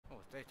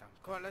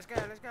Come on, let's go,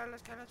 let's go,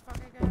 let's go, let's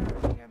fucking go.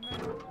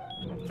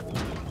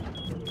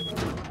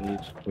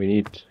 We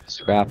need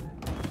scrap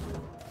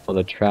for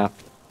the trap.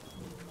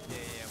 Yeah,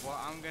 yeah. Well,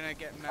 I'm gonna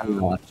get I'm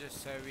metal not.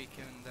 just so we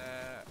can.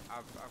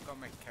 I've got to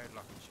make a code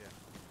lock and shit.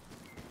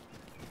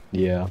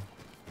 Yeah.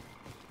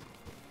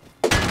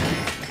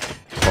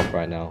 Fuck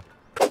right now.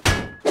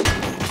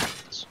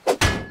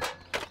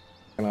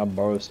 Can I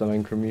borrow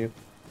something from you?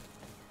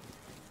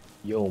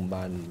 Yo,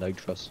 man, like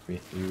trust me.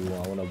 You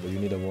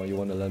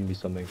wanna lend me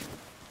something.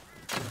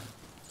 Got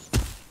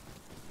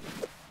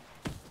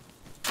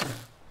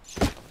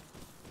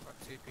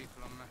 2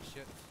 people on that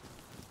shit.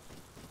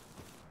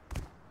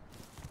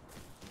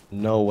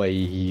 No way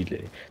he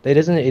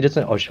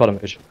doesn't oh shot him.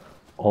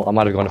 Oh, I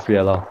might have gone to free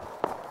LR.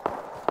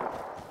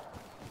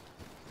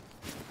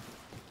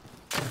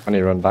 I need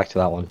to run back to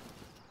that one.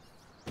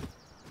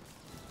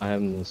 I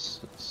am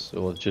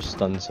so just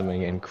done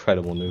something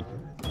incredible, noob.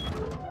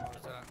 What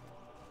was that?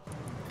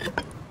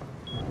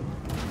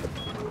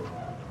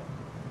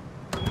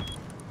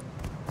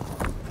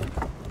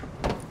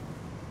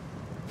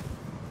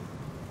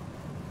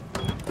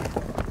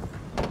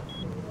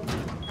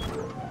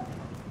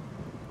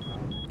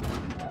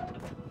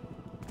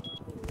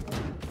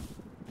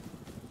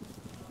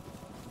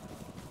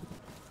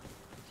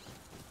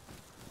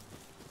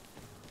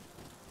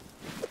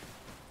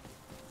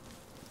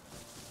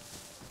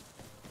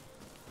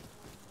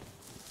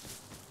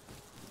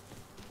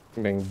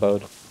 I'm being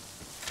bowed.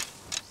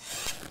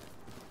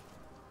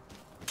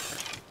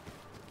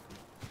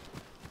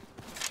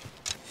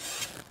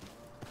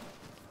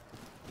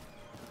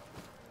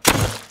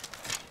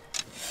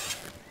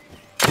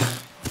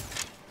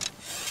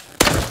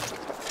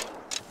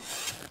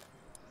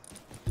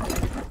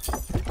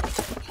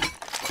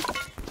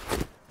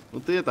 Ну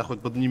ты это,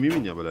 хоть подними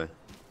меня, бля.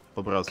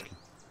 По-братски.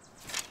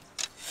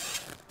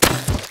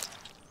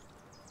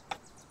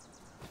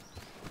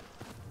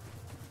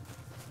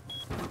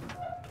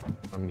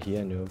 I'm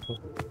here, noob.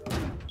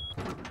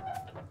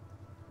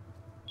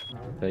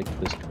 Take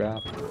this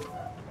crap.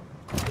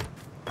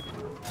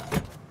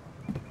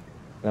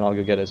 Then I'll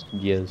go get his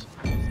gears.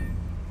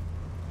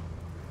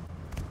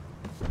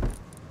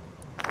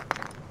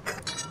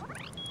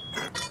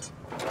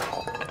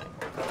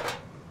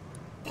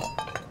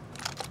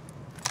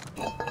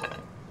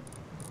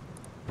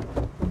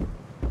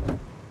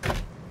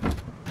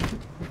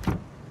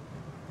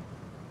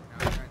 Now I'm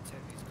going to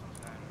take these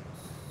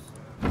components.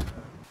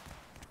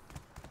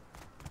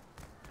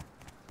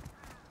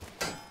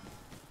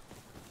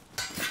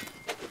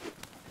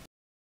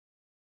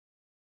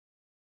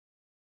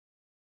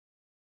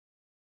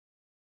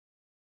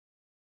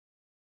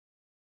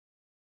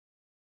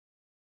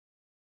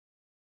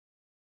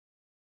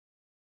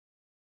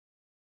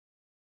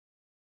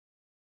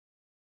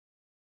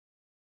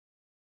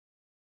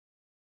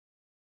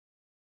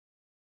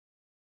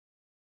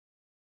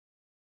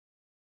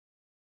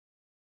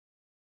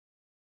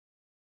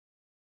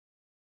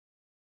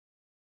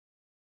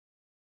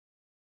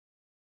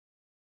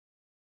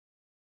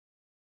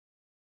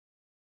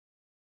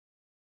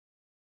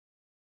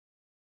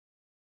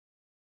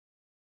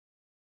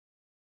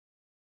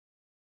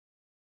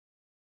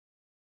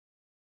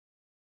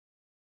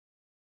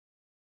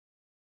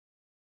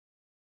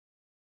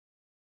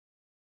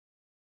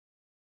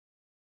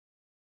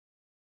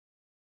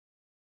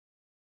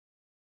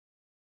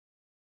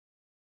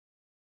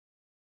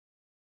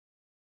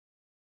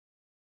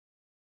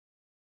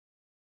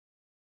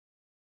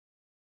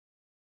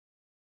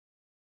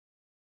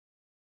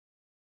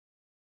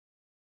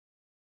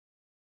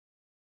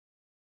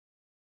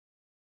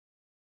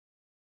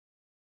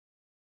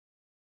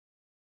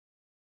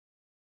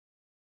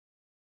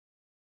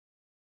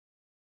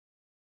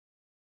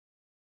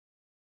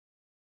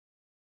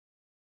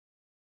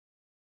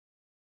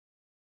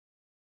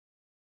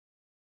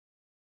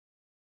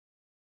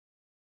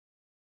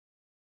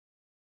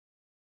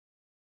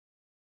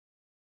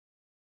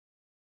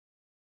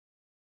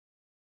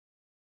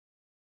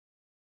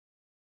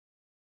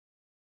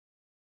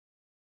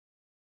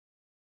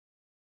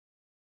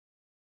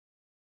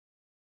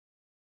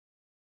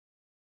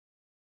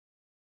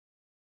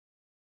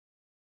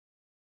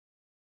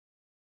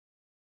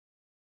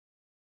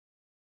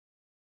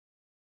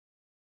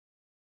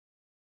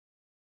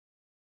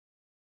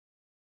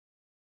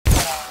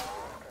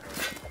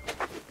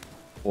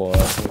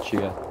 What you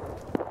got?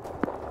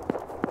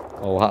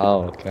 Oh,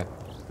 wow, okay.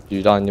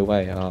 You on your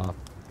way,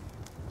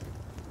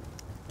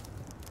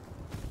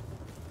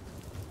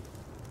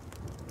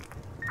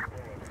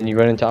 Can you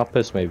run into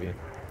Uppers, maybe?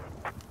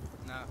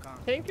 No, I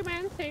can't. Thank you,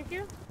 man. Thank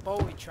you.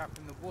 Bowie trap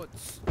in the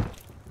woods.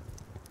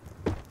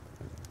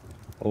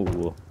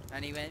 Oh.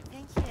 And he went,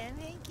 thank you,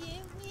 thank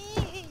you.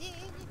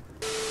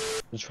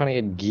 I'm trying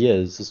to get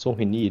gears, that's all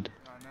we need.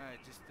 I know,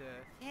 just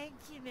thank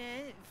you,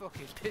 man. It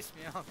fucking pissed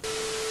me off.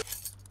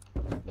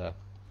 There.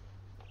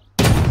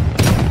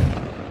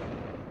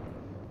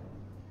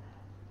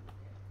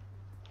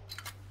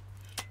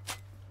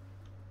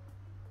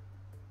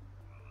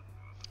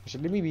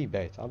 Should let me be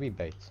bait, I'll be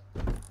bait.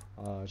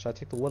 Should I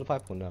take the water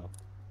pipe or no?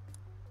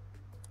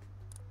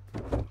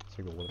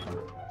 take all of them.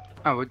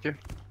 Oh, would you?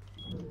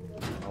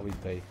 I'll be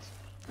bait.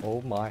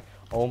 Oh my,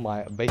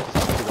 bait is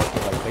actually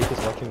working well, bait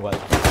is working well.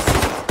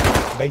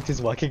 Bait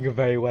is working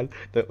very well.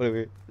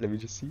 Wait, let me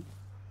just see.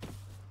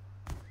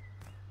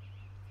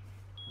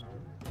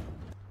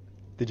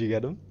 Did you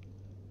get him?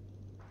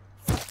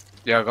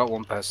 Yeah, I got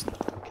one person.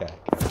 Okay.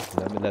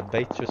 Let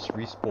bait just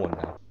respawn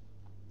now.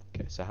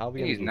 Okay, so how are we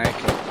gonna He's do naked.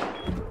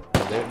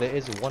 this? There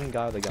is one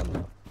guy with a gun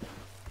now.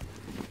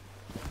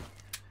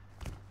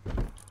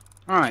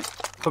 Alright,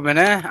 come in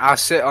here. I'll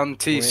sit on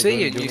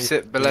TC and you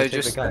sit below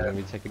just gun. there. Let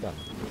me take the gun.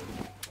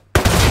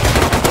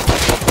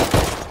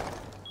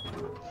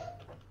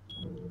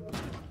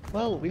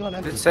 Well, we got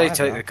an Didn't MP5 say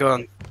take now. the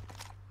gun.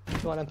 We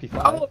got an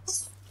MP5.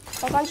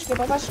 Полканчики,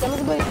 полканчики, ну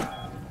сбой.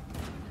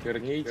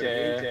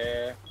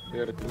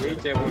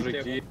 Верните,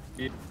 мужики.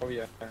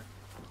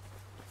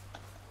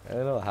 I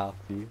don't have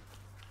to.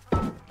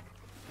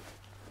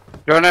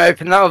 You wanna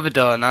open that other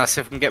door and I'll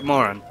see if we can get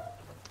more on?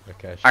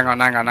 Okay. Hang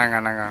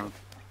on.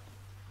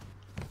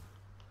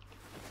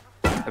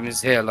 Let me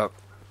just heal up.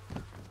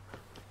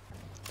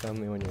 Tell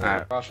me when you're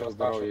Alright, Вашего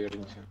здоровья,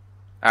 верните.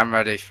 I'm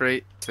ready.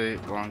 3, 2,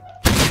 1.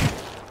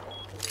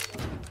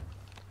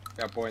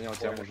 Я понял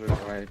тебя, мужик.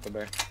 Давай,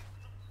 туда.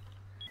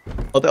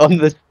 on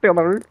the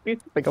roof. He's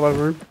sitting on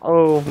the roof.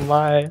 Oh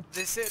my.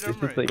 They sit He's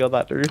sitting on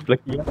that roof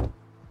looking at us.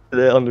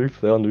 They're on the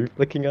roof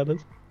looking at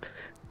us.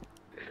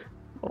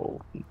 Oh.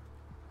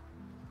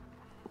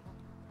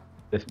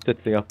 They're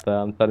sitting up there,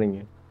 I'm telling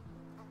you.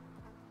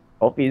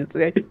 Oh, he's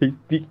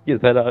peeking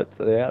his head out.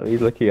 Yeah, he's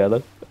looking at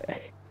us.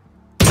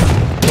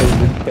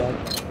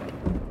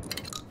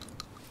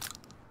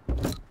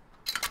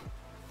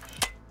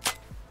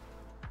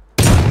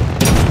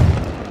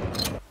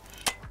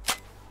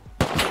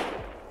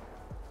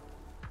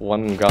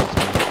 One gun.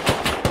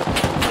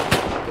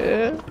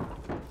 Yeah.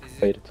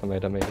 I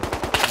made it.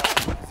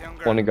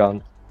 One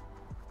gun.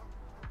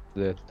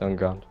 That's done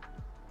ground.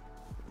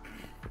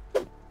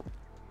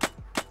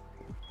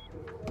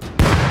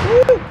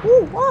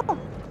 Wow.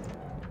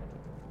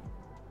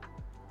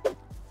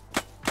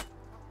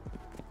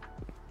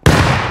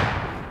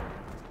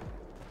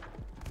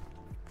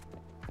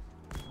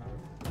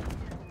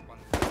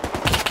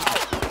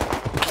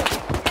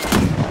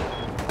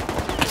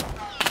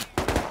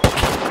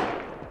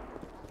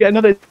 Get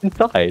another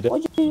inside.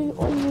 Ой,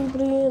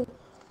 блин.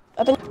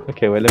 Это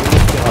Okay, wait, let me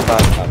just get my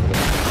backpack.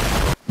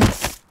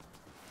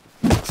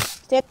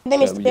 стоит на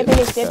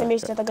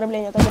месте, это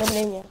ограбление, это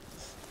ограбление.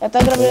 Это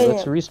ограбление.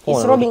 Let's respawn.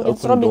 It's robbing, Open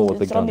it's robbing, door with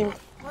the it's gun. robbing.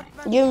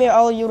 Give me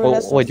all your Oh,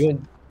 resources. wait, do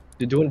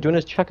you want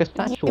to check a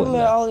statue Give in me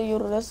there? all your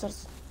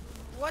resources.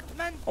 What,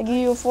 man? I give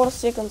you 4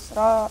 seconds.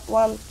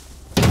 1,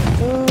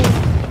 2,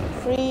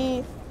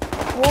 3,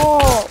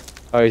 4.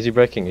 Oh, is he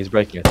breaking? He's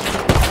breaking it.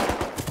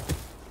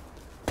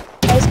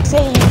 I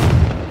say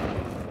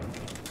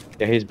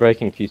Yeah, he's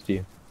breaking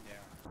TC.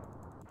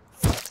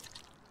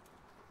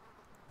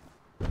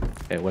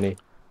 Okay, when he...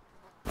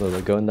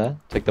 Will go in there?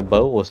 Take the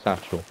bow or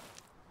satchel?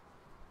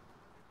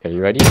 Okay,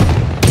 you ready?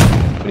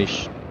 When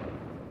he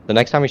the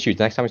next time he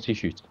shoots,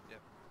 shoots.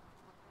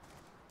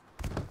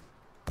 I'm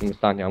gonna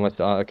stand here,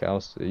 okay, I'll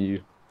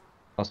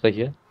stay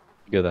here.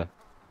 You go there.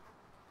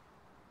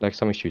 Next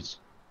time he shoots.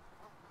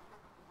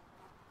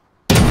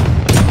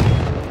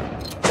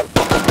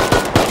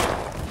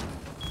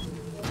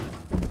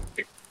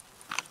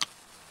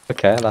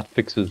 Okay, that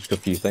fixes a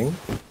few things.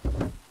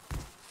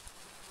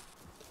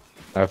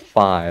 I have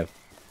 5.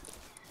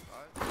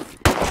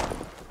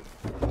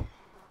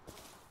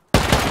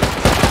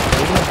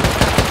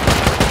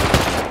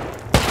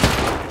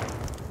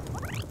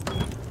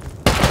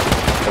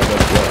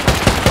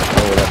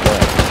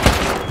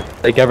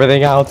 Take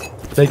everything out.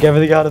 Take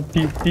everything out of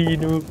PC,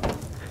 noob.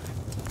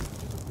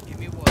 Give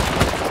me one.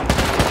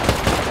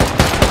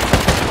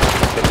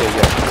 Okay,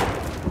 yeah.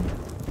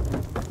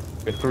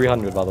 We're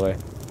 300, by the way.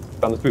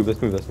 Come on,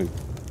 let's move.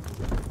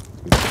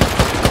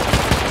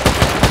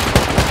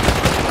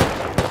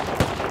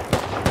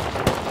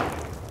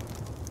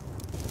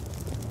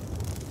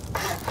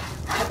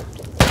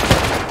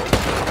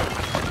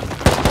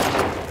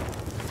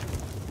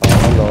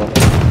 Oh,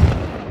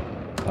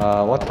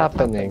 hello. What's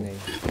happening?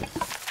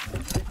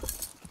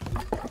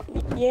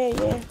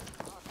 yeah.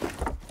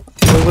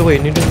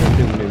 Wait, noob.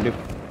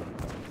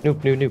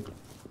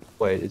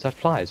 Wait, is that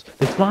flies?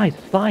 There's flies!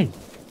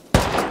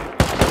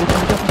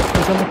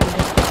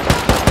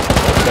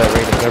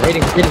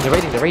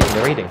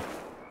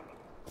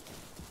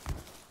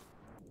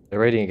 They're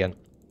raiding again.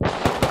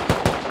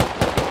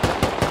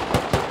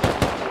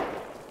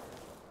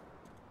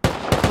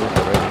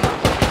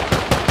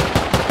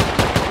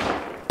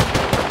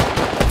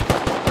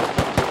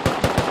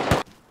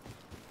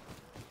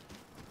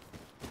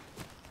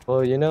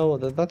 Well, you know,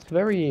 that's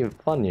very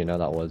fun, you know,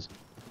 that was.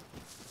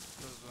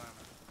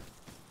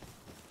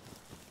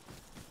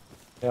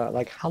 Yeah,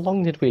 like, how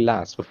long did we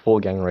last before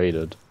getting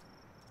raided?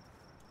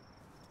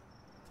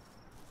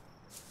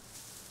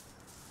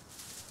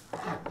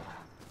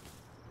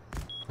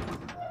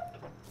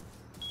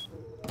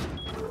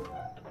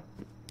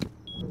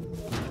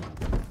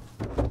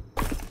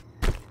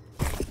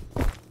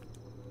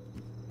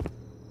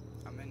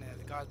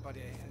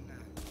 body in there.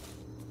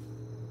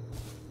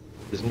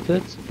 Isn't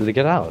it? Did it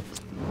get out?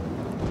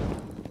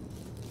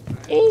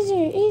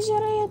 Easy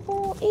raid,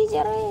 bro. Easy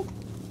raid.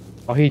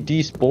 Oh, he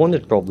despawned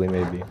it probably,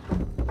 maybe. Yeah,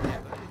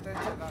 but don't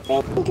take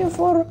that. Thank you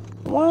for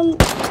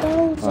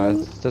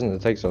 1,000. It doesn't.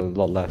 It takes a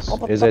lot less. Oh,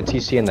 but Is there a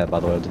TC in there, by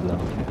the way? I didn't know.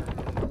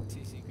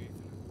 TC group.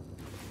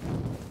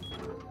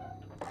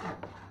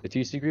 The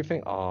TC group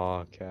thing?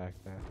 Oh, okay.